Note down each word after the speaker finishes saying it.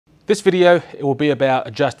This video, it will be about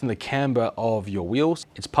adjusting the camber of your wheels.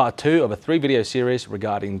 It's part 2 of a 3-video series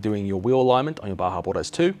regarding doing your wheel alignment on your Baja Autos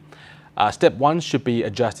 2. Step 1 should be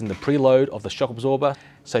adjusting the preload of the shock absorber.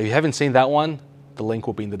 So if you haven't seen that one, the link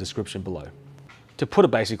will be in the description below. To put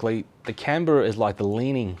it basically, the camber is like the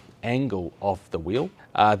leaning angle of the wheel.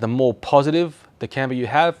 The more positive the camber you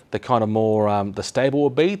have, the kind of more the stable will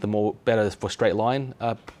be, the more better for straight line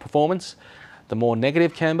performance. The more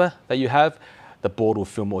negative camber that you have, the board will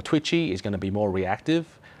feel more twitchy, it's going to be more reactive,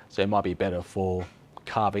 so it might be better for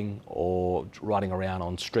carving or riding around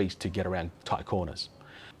on streets to get around tight corners.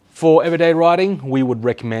 For everyday riding, we would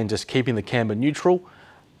recommend just keeping the camber neutral,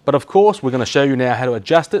 but of course we're going to show you now how to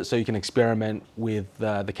adjust it so you can experiment with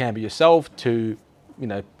the camber yourself to,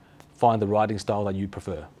 find the riding style that you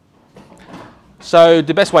prefer. So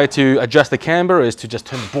the best way to adjust the camber is to just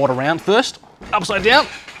turn the board around first, upside down.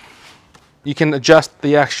 You can adjust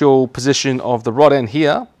the actual position of the rod end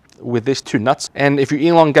here with these 2 nuts. And if you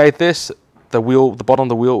elongate this, the bottom of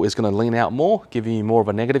the wheel is going to lean out more, giving you more of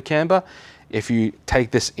a negative camber. If you take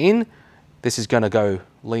this in, this is going to go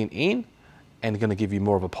lean in and going to give you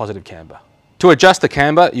more of a positive camber. To adjust the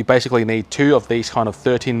camber, you basically need 2 of these kind of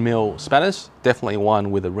 13mm spanners, definitely one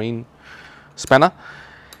with a ring spanner.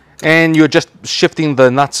 And you're just shifting the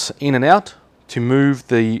nuts in and out to move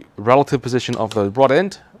the relative position of the rod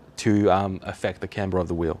end to affect the camber of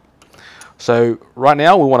the wheel. So right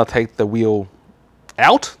now we want to take the wheel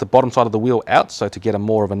out, the bottom side of the wheel out, so to get a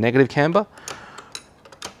more of a negative camber.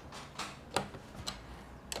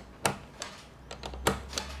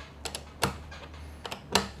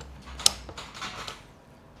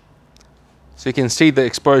 So you can see the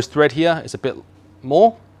exposed thread here is a bit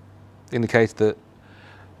more, indicates that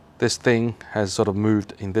this thing has sort of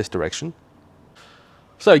moved in this direction.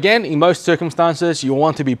 So again, in most circumstances, you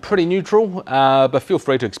want to be pretty neutral, but feel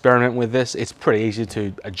free to experiment with this. It's pretty easy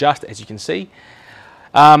to adjust, as you can see.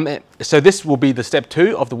 So this will be the step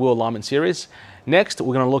 2 of the wheel alignment series. Next,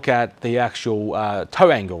 we're going to look at the actual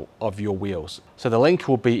toe angle of your wheels. So the link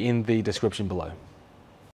will be in the description below.